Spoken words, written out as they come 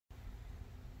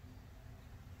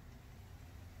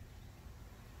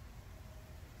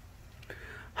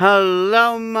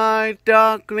Hello my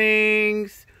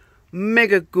darklings,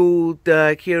 Mega Ghoul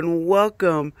Duck here, and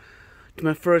welcome to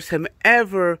my first time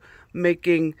ever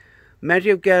making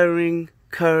Magic of Gathering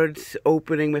cards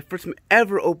opening. My first time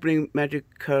ever opening Magic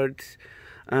cards,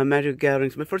 Magic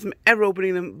Gatherings. My first time ever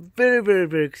opening them.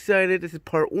 Very excited. This is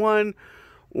part 1.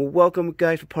 Welcome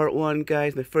guys for part 1,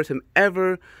 guys. My first time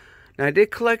ever. Now I did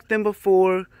collect them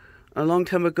before, a long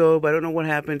time ago, but I don't know what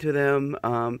happened to them.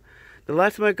 The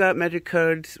last time I got Magic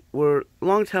cards were a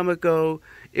long time ago.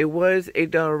 It was a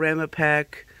Dollarama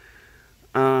pack,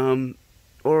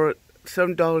 or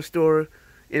some dollar store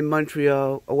in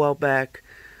Montreal a while back.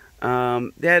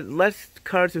 They had less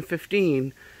cards than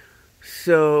 15,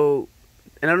 so,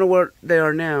 and I don't know where they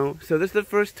are now. So this is the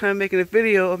first time making a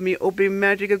video of me opening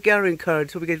Magic of Gathering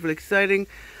cards. Hope you guys really exciting.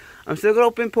 I'm still gonna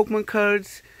open Pokemon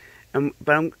cards,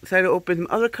 but I'm excited to open some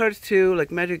other cards too, like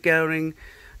Magic Gathering.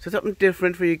 So something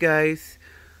different for you guys.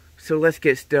 So let's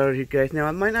get started, you guys. Now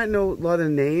I might not know a lot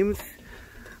of names.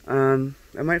 I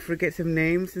might forget some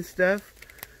names and stuff.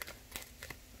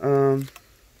 But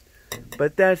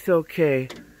that's okay.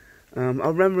 I'll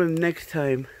remember them next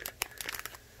time.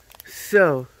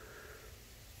 So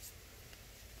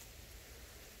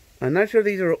I'm not sure if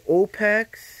these are old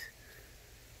packs.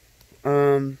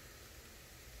 Like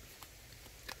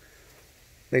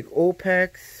old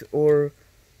packs or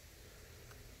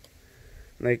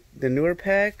like the newer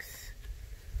packs.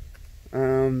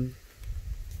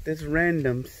 That's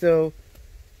random. So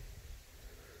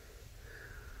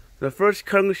the first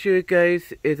card I'm going to show you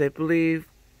guys is, I believe,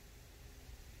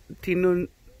 Tino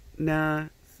Na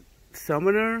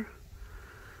Summoner.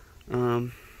 Hope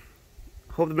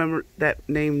to remember that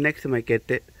name next time I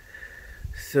get it.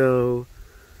 So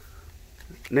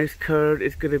next card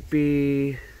is going to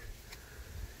be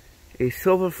a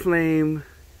Silver Flame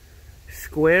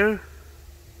Square.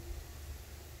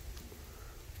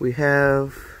 We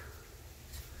have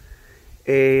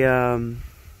a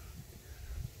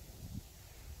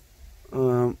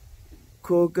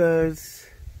Koga's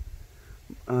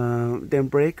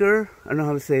Breaker. I don't know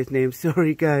how to say his name.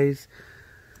 Sorry, guys.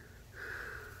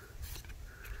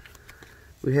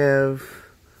 We have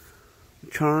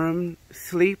Charm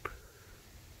Sleep.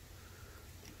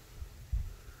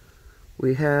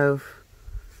 We have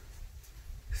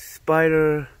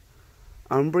Spider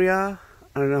Umbria.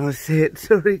 I don't know how to say it.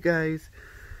 Sorry, guys.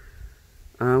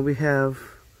 We have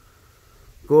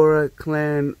Gora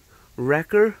Clan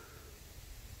Wrecker.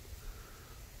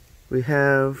 We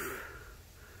have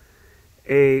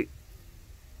a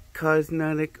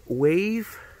Cosmetic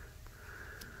Wave.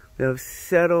 We have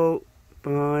Settle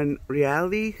on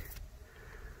Reality.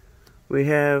 We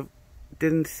have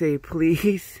Didn't Say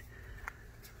Please.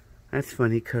 That's a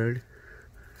funny card.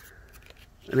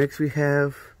 Next we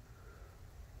have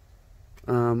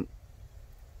I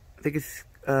think it's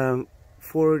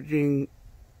Forging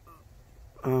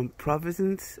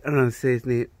Providence. I don't know how to say his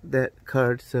name, that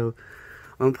card, so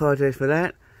I apologize for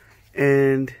that.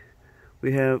 And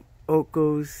we have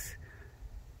Oko's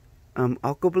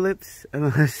Alcoblips. I don't know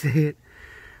how to say it.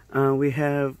 We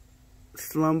have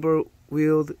Slumber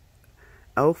Wield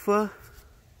Alpha.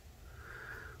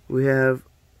 We have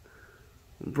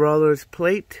Brawler's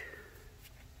Plate.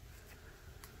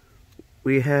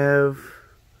 We have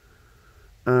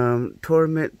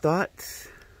Torment Thoughts.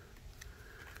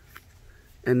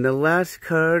 And the last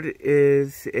card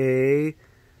is a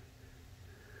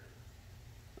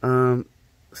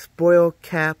Spoil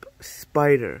Cap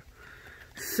Spider.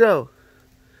 So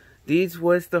these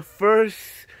was the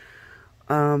first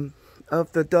of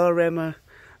the Dollarama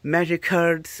Magic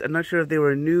cards. I'm not sure if they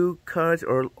were new cards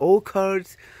or old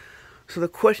cards. So the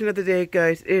question of the day,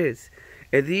 guys, is,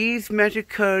 are these Magic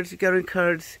cards, Gathering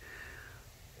cards,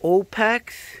 old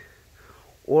packs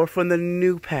or from the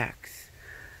new packs?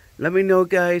 Let me know,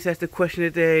 guys. That's the question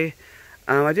of the day.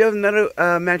 I do have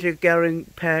another Magic Gathering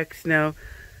packs. Now,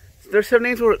 there's some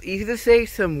names that were easy to say,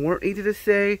 some weren't easy to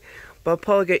say, but I'll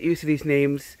probably get used to these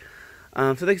names.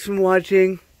 So thanks for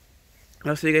watching.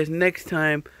 I'll see you guys next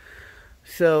time.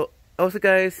 So, also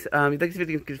guys, if you like this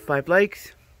video, give 5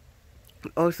 likes.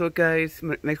 Also guys,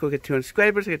 next we'll get 200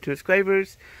 subscribers. I get 200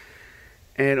 subscribers.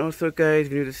 And also guys,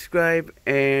 if you're new to subscribe.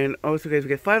 And also guys, we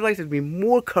get 5 likes, there'll be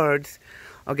more cards.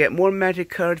 I'll get more Magic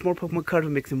cards, more Pokemon cards.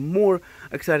 We'll make some more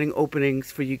exciting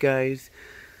openings for you guys.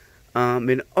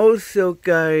 And also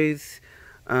guys,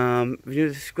 if you're new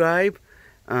to subscribe,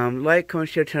 like, comment,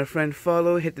 share, tell a friend,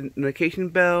 follow, hit the notification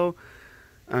bell,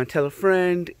 tell a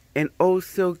friend. And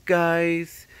also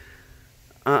guys,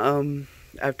 I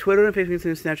have Twitter and Facebook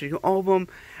and Snapchat, all of them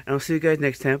And I'll see you guys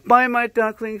next time. Bye, my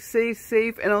ducklings. Stay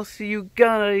safe. And I'll see you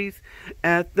guys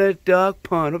at the dog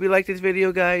pond. Hope you liked this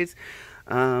video, guys.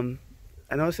 I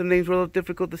know some names were a little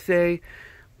difficult to say,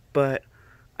 but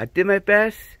I did my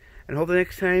best. And hopefully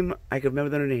next time I can remember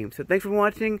their names. So thanks for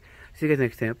watching. See you guys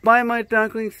next time. Bye, my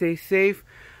ducklings. Stay safe.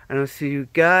 And I'll see you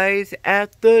guys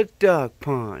at the dog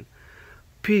pond.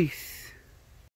 Peace.